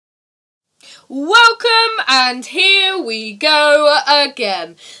Welcome, and here we go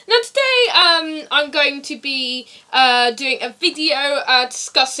again. Now today I'm going to be doing a video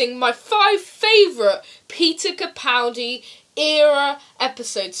discussing my 5 favourite Peter Capaldi era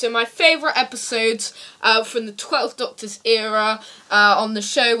episodes. So my favourite episodes from the 12th Doctor's era on the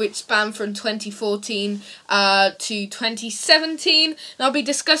show, which spanned from 2014 to 2017. And I'll be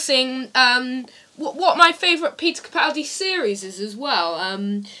discussing what my favourite Peter Capaldi series is as well.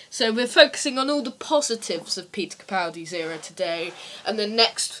 So we're focusing on all the positives of Peter Capaldi's era today, and then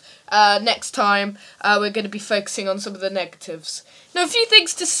next time we're going to be focusing on some of the negatives. Now, a few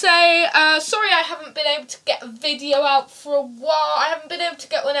things to say. Sorry I haven't been able to get a video out for a while. I haven't been able to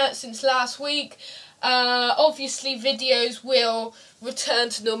get one out since last week. Obviously videos will return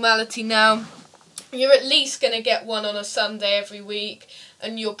to normality now. You're at least going to get one on a Sunday every week,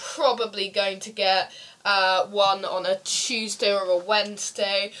 and you're probably going to get one on a Tuesday or a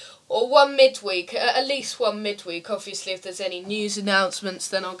Wednesday, or one midweek, at least one midweek. Obviously, if there's any news announcements,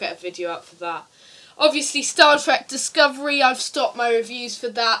 then I'll get a video up for that. Obviously, Star Trek Discovery, I've stopped my reviews for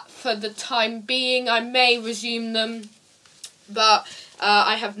that for the time being. I may resume them, but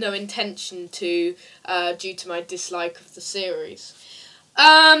I have no intention to, due to my dislike of the series.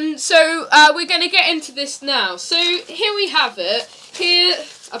 So we're going to get into this now. So here we have it. Here,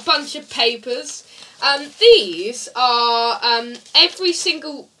 a bunch of papers. These are every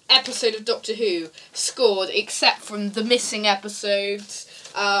single episode of Doctor Who scored, except from the missing episodes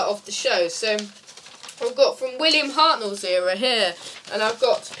of the show. So I've got from William Hartnell's era here, and I've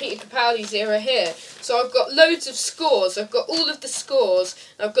got Peter Capaldi's era here. So I've got loads of scores. I've got all of the scores.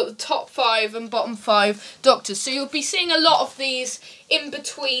 I've got the top 5 and bottom 5 Doctors. So you'll be seeing a lot of these in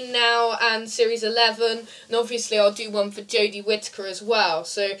between now and Series 11. And obviously I'll do one for Jodie Whittaker as well.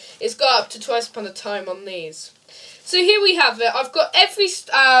 So it's got up to Twice Upon a Time on these. So here we have it. I've got every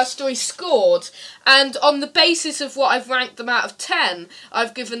story scored, and on the basis of what I've ranked them out of 10,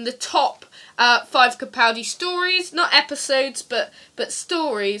 I've given the top 5 Capaldi stories, not episodes, but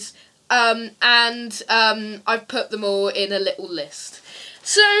stories, and I've put them all in a little list.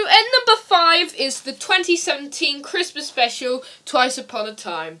 So at number 5 is the 2017 Christmas special, Twice Upon a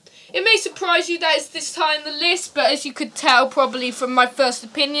Time. It may surprise you that it's this high on the list, but as you could tell probably from my first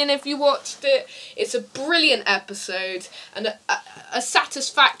opinion if you watched it, it's a brilliant episode and a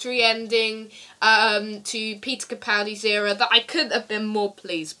satisfactory ending to Peter Capaldi's era that I couldn't have been more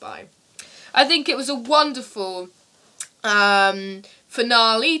pleased by. I think it was a wonderful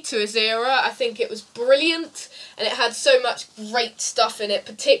finale to his era. I think it was brilliant, and it had so much great stuff in it,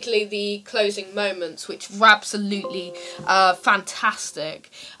 particularly the closing moments, which were absolutely fantastic.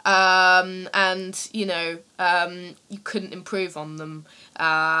 And, you know, you couldn't improve on them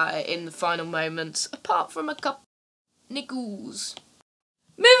in the final moments, apart from a couple niggles.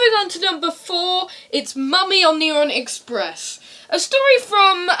 Moving on to number 4, it's Mummy on the Orient Express. A story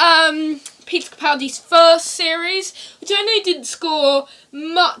from Peter Capaldi's first series, which I know didn't score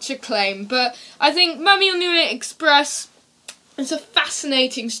much acclaim, but I think Mummy on the Orient Express is a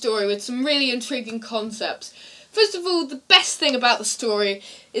fascinating story with some really intriguing concepts. First of all, the best thing about the story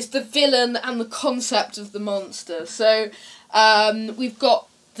is the villain and the concept of the monster. So we've got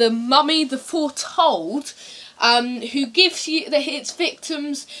the mummy, the foretold, who gives its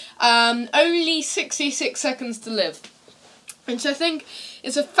victims only 66 seconds to live. Which I think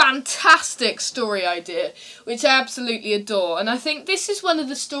is a fantastic story idea, which I absolutely adore. And I think this is one of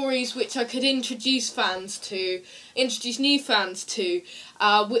the stories which I could introduce new fans to,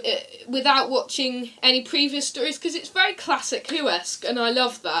 without watching any previous stories, because it's very classic Who-esque, and I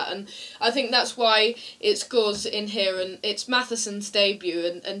love that. And I think that's why it scores in here, and it's Matheson's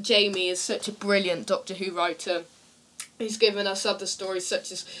debut, and Jamie is such a brilliant Doctor Who writer. He's given us other stories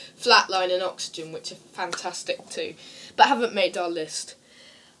such as Flatline and Oxygen, which are fantastic too, but haven't made our list.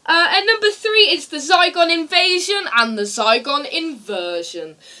 At number 3 is the Zygon Invasion and the Zygon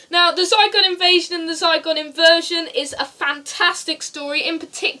Inversion. Now, the Zygon Invasion and the Zygon Inversion is a fantastic story, in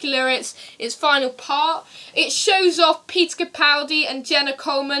particular its final part. It shows off Peter Capaldi and Jenna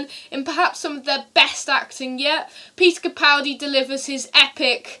Coleman in perhaps some of their best acting yet. Peter Capaldi delivers his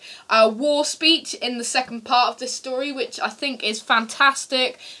epic war speech in the second part of this story, which I think is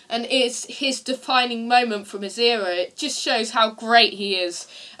fantastic and is his defining moment from his era. It just shows how great he is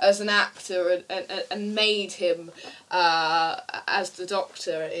as an actor and made him as the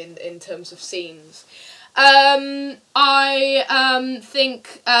Doctor in terms of scenes. I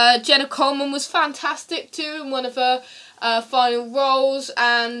think Jenna Coleman was fantastic too, and one of her final roles,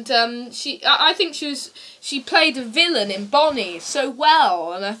 and I think she played a villain in Bonnie so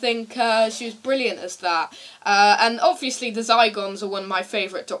well, and I think she was brilliant as that. And obviously the Zygons are one of my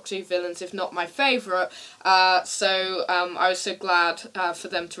favourite Doctor Who villains, if not my favourite. So I was so glad for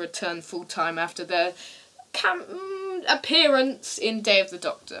them to return full time after their appearance in Day of the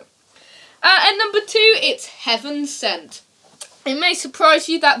Doctor. At number 2, it's Heaven Sent. It may surprise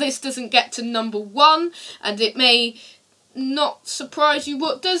you that this doesn't get to number 1, and it may not surprise you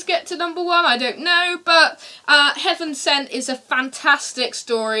what does get to number 1, I don't know, but Heaven Sent is a fantastic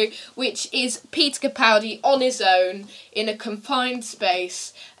story, which is Peter Capaldi on his own in a confined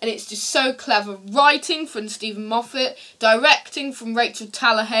space, and it's just so clever. Writing from Stephen Moffat, directing from Rachel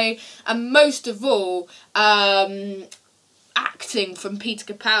Tallahay, and most of all, acting from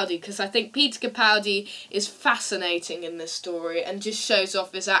Peter Capaldi, because I think Peter Capaldi is fascinating in this story and just shows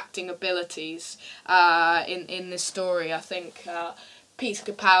off his acting abilities in this story. I think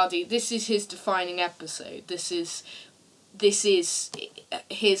Peter Capaldi, this is his defining episode. This is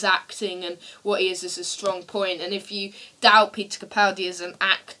his acting and what he is a strong point. And if you doubt Peter Capaldi as an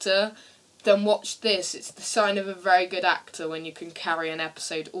actor, then watch this. It's the sign of a very good actor when you can carry an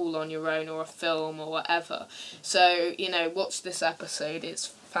episode all on your own, or a film, or whatever. So, you know, watch this episode. It's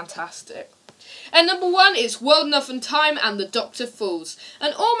fantastic. And number 1 is World Enough and Time and The Doctor Falls.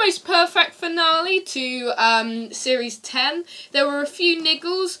 An almost perfect finale to Series 10. There were a few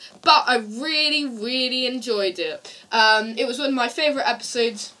niggles, but I really, really enjoyed it. It was one of my favourite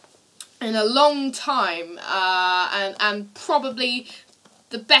episodes in a long time, and probably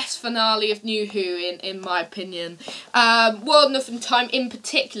the best finale of New Who, in my opinion. World Enough and Time in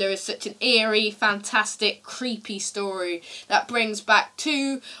particular is such an eerie, fantastic, creepy story that brings back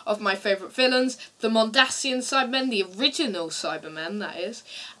 2 of my favourite villains, the Mondasian Cybermen, the original Cybermen, that is,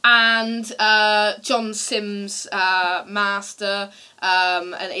 and John Sims' Master,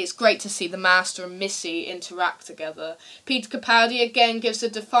 and it's great to see the Master and Missy interact together. Peter Capaldi again gives a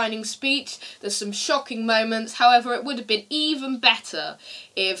defining speech. There's some shocking moments, however it would have been even better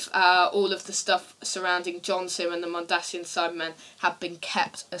if all of the stuff surrounding John Sim and the Mondasian Cybermen had been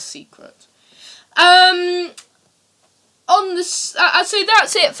kept a secret. So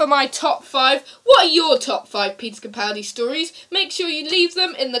that's it for my top 5. What are your top 5 Peter Capaldi stories? Make sure you leave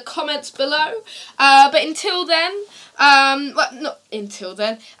them in the comments below. But until then,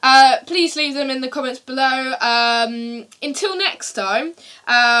 please leave them in the comments below. Until next time,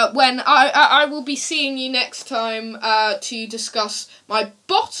 when I will be seeing you next time to discuss my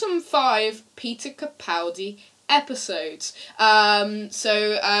bottom 5 Peter Capaldi episodes. I'll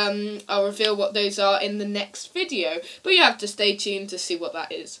reveal what those are in the next video, but you have to stay tuned to see what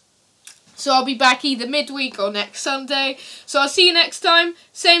that is. So I'll be back either midweek or next Sunday. So I'll see you next time,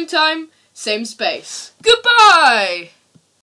 same space. Goodbye!